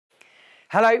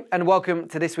Hello and welcome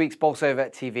to this week's Bolsover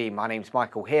TV. My name's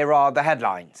Michael. Here are the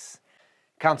headlines.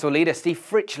 Council leader Steve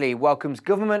Fritchley welcomes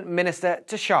Government Minister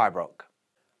to Shirebrook.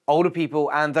 Older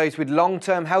people and those with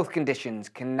long-term health conditions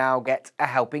can now get a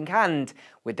helping hand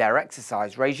with their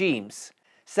exercise regimes.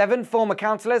 7 former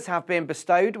councillors have been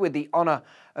bestowed with the honour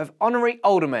of Honorary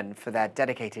Alderman for their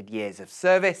dedicated years of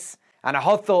service. And a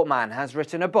Hodthorpe man has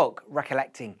written a book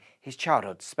recollecting his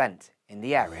childhood spent in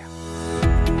the area.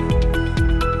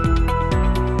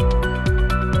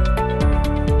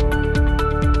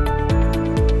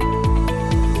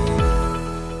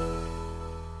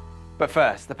 But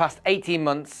first, the past 18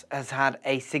 months has had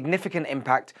a significant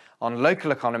impact on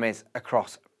local economies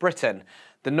across Britain.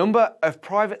 The number of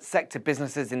private sector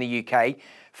businesses in the UK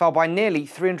fell by nearly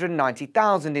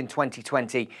 390,000 in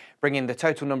 2020, bringing the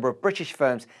total number of British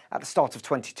firms at the start of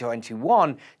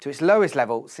 2021 to its lowest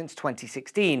level since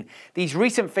 2016. These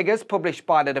recent figures, published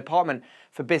by the Department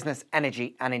for Business,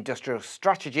 Energy and Industrial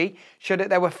Strategy, show that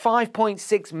there were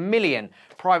 5.6 million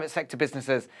private sector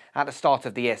businesses at the start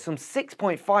of the year, some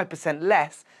 6.5%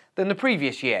 less than the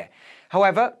previous year.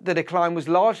 However, the decline was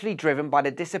largely driven by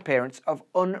the disappearance of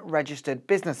unregistered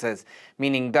businesses,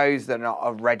 meaning those that are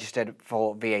not registered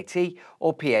for VAT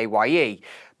or PAYE.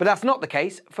 But that's not the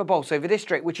case for Bolsover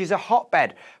District, which is a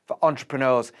hotbed for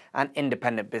entrepreneurs and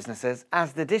independent businesses,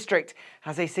 as the district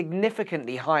has a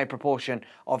significantly higher proportion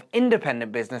of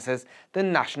independent businesses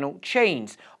than national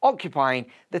chains, occupying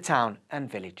the town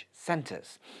and village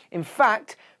centres. In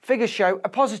fact, figures show a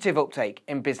positive uptake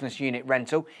in business unit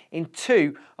rental in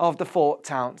 2 of the 4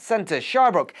 town centres.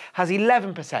 Shirebrook has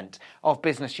 11% of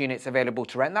business units available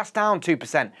to rent. That's down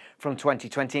 2% from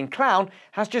 2020. And Clown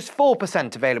has just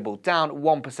 4% available, down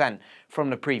 1% from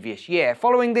the previous year.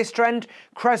 Following this trend,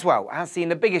 Creswell has seen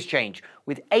the biggest change,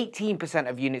 with 18%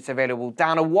 of units available,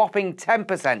 down a whopping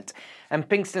 10%. And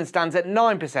Pinkston stands at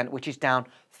 9%, which is down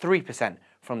 3%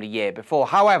 from the year before.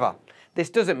 However, this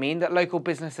doesn't mean that local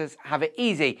businesses have it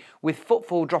easy, with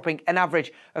footfall dropping an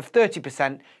average of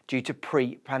 30% due to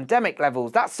pre-pandemic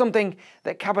levels. That's something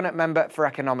that Cabinet Member for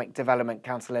Economic Development,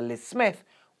 Councillor Liz Smith,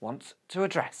 wants to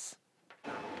address.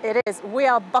 It is. We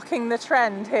are bucking the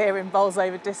trend here in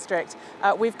Bolsover District.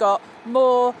 We've got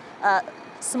more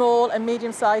small and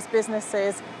medium-sized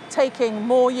businesses taking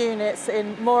more units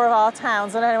in more of our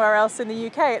towns than anywhere else in the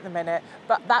UK at the minute.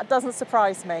 But that doesn't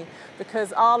surprise me,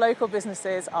 because our local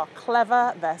businesses are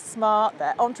clever, they're smart,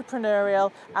 they're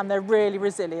entrepreneurial, and they're really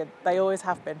resilient. They always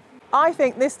have been. I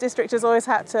think this district has always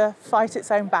had to fight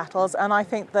its own battles, and I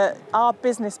think that our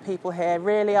business people here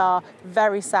really are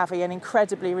very savvy and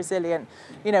incredibly resilient.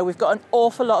 You know, we've got an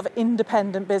awful lot of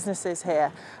independent businesses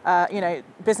here,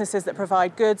 businesses that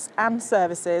provide goods and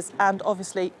services, and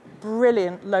obviously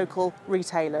brilliant local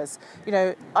retailers. You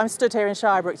know, I'm stood here in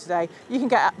Shirebrook today. You can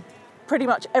get pretty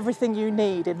much everything you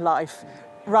need in life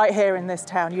right here in this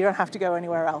town. You don't have to go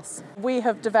anywhere else. We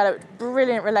have developed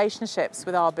brilliant relationships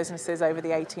with our businesses over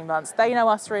the 18 months. They know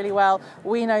us really well,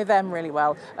 we know them really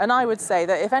well. And I would say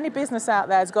that if any business out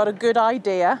there has got a good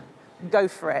idea, go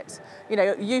for it. You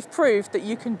know, you've proved that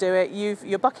you can do it.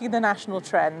 You're bucking the national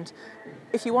trend.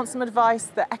 If you want some advice,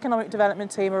 the economic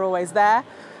development team are always there.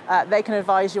 They can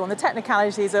advise you on the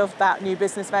technicalities of that new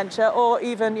business venture, or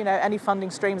even, you know, any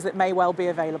funding streams that may well be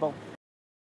available.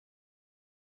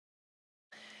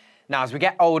 Now, as we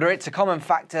get older, it's a common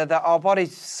factor that our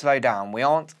bodies slow down. We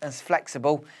aren't as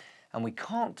flexible and we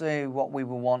can't do what we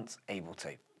were once able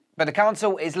to. But the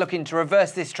council is looking to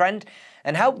reverse this trend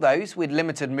and help those with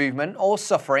limited movement or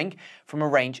suffering from a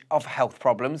range of health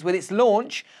problems with its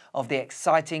launch of the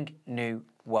exciting new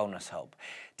Wellness Hub.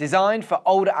 Designed for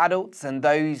older adults and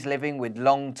those living with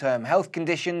long-term health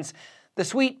conditions, the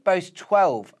suite boasts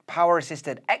 12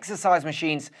 power-assisted exercise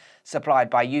machines supplied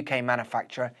by UK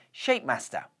manufacturer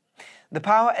Shapemaster. The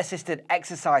power-assisted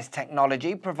exercise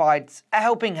technology provides a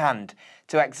helping hand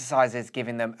to exercisers,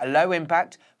 giving them a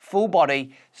low-impact,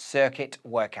 full-body circuit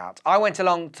workout. I went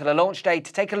along to the launch day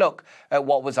to take a look at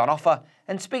what was on offer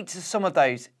and speak to some of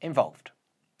those involved.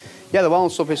 Yeah, the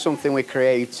Wellness Hub is something we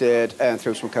created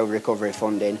through some COVID recovery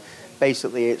funding.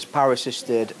 Basically, it's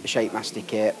power-assisted Shapemaster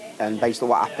kit, and basically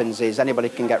what happens is anybody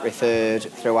can get referred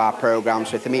through our programme.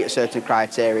 So if they meet a certain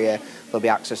criteria, there'll be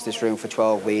access to this room for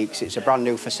 12 weeks. It's a brand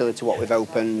new facility what we've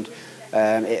opened.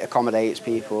 It accommodates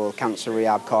people, cancer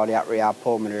rehab, cardiac rehab,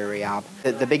 pulmonary rehab.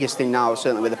 The biggest thing now,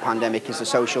 certainly with the pandemic, is the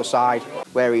social side.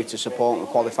 We're here to support them,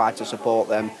 qualified to support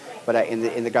them. But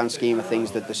in the grand scheme of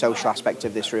things, the social aspect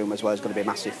of this room as well is going to be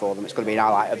massive for them. It's going to be an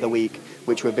highlight of the week,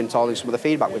 which we've been told in some of the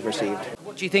feedback we've received.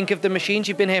 What do you think of the machines?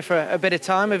 You've been here for a bit of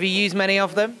time. Have you used many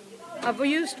of them? I've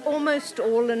used almost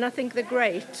all, and I think they're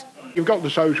great. You've got the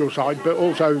social side, but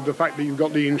also the fact that you've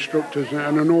got the instructors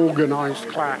and an organised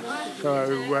class.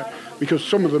 So, because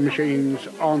some of the machines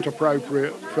aren't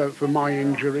appropriate for my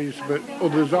injuries, but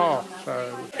others are.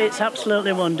 So it's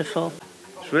absolutely wonderful.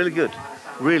 It's really good,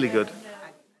 really good.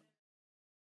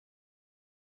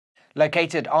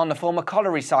 Located on the former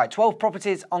colliery site, 12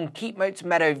 properties on Keepmoat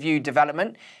Meadowview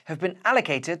development have been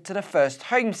allocated to the First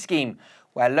Home scheme,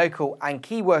 where local and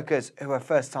key workers who are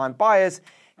first-time buyers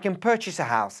can purchase a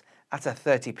house at a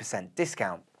 30%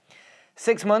 discount.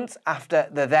 6 months after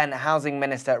the then Housing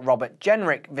Minister Robert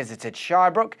Jenrick visited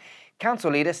Shirebrook,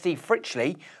 Council leader Steve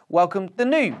Fritchley welcomed the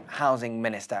new Housing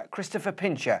Minister Christopher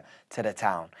Pincher to the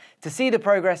town to see the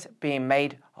progress being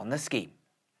made on the scheme.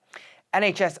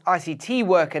 NHS ICT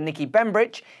worker Nikki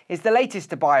Bembridge is the latest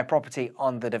to buy a property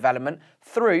on the development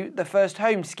through the First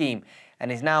Home scheme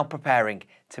and is now preparing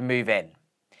to move in.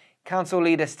 Council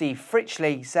leader Steve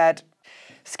Fritchley said,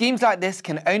 "Schemes like this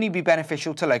can only be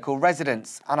beneficial to local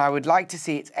residents, and I would like to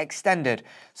see it extended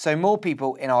so more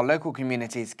people in our local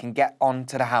communities can get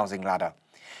onto the housing ladder.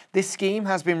 This scheme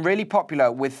has been really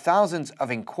popular with thousands of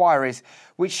inquiries,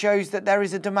 which shows that there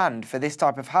is a demand for this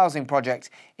type of housing project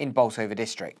in Bolsover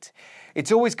District.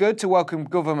 It's always good to welcome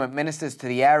government ministers to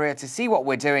the area to see what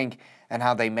we're doing and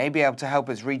how they may be able to help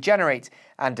us regenerate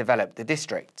and develop the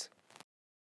district."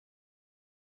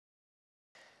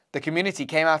 The community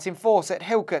came out in force at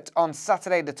Hilcote on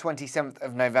Saturday the 27th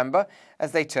of November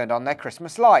as they turned on their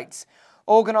Christmas lights.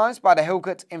 Organised by the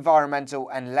Hilcote Environmental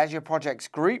and Leisure Projects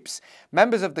groups,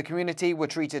 members of the community were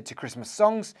treated to Christmas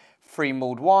songs, free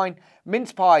mulled wine,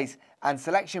 mince pies and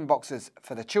selection boxes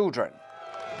for the children.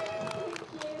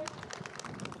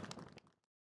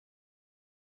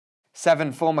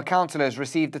 7 former councillors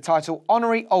received the title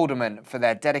Honorary Alderman for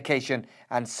their dedication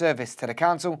and service to the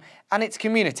council and its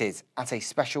communities at a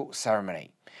special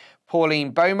ceremony.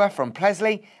 Pauline Bomer from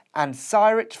Plesley and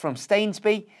Cyrich from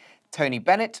Stainsby, Tony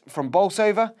Bennett from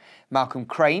Bolsover, Malcolm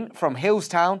Crane from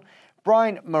Hillstown,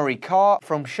 Brian Murray Carr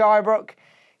from Shirebrook,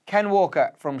 Ken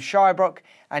Walker from Shirebrook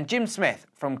and Jim Smith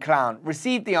from Clown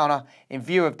received the honour in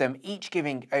view of them each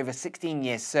giving over 16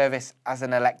 years service as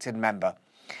an elected member.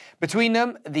 Between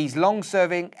them, these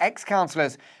long-serving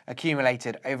ex-councillors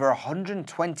accumulated over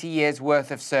 120 years'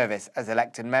 worth of service as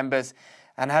elected members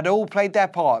and had all played their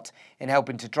part in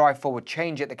helping to drive forward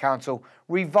change at the council,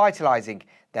 revitalising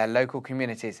their local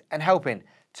communities and helping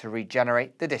to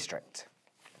regenerate the district.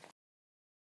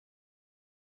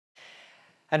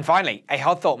 And finally, a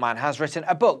Hodthorpe man has written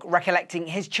a book recollecting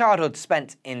his childhood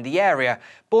spent in the area.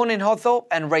 Born in Hodthorpe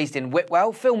and raised in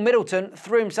Whitwell, Phil Middleton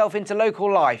threw himself into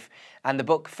local life, and the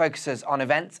book focuses on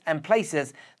events and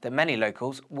places that many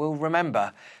locals will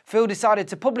remember. Phil decided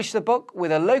to publish the book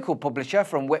with a local publisher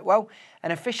from Whitwell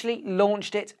and officially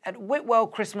launched it at Whitwell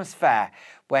Christmas Fair,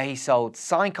 where he sold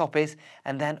signed copies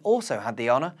and then also had the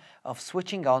honour of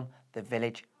switching on the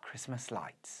village Christmas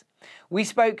lights. We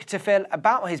spoke to Phil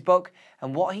about his book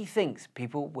and what he thinks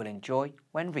people will enjoy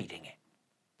when reading it.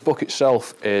 The book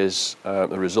itself is the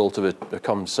result of a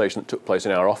conversation that took place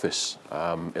in our office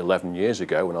 11 years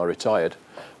ago when I retired,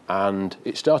 and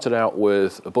it started out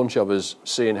with a bunch of us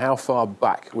seeing how far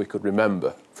back we could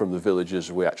remember from the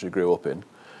villages we actually grew up in,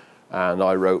 and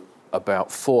I wrote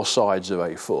about 4 sides of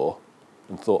A4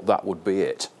 and thought that would be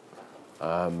it.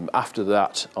 After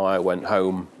that I went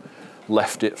home,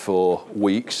 left it for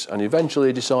weeks and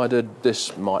eventually decided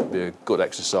this might be a good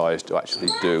exercise to actually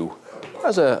do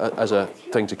as a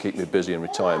thing to keep me busy in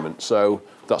retirement. So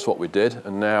that's what we did,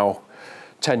 and now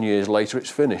 10 years later it's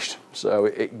finished. So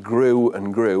it grew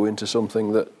and grew into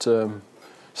something that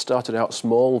started out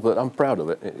small, but I'm proud of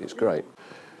it. It's great.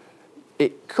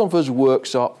 It covers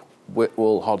Worksop,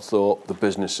 Whitwell, Hodthorpe, the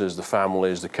businesses, the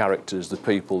families, the characters, the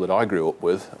people that I grew up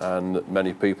with and that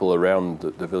many people around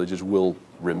the villages will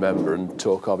remember and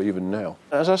talk of even now.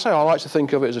 As I say, I like to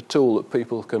think of it as a tool that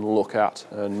people can look at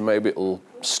and maybe it'll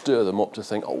stir them up to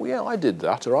think, oh yeah, I did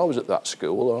that, or I was at that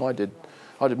school, or I did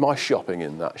my shopping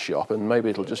in that shop, and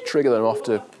maybe it'll just trigger them off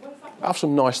to have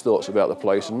some nice thoughts about the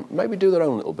place and maybe do their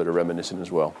own little bit of reminiscing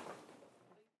as well.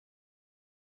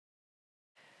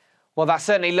 Well, that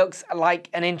certainly looks like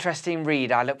an interesting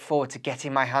read. I look forward to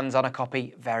getting my hands on a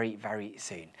copy very, very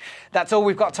soon. That's all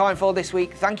we've got time for this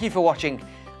week. Thank you for watching,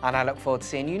 and I look forward to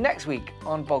seeing you next week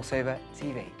on Bolsover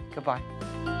TV.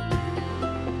 Goodbye.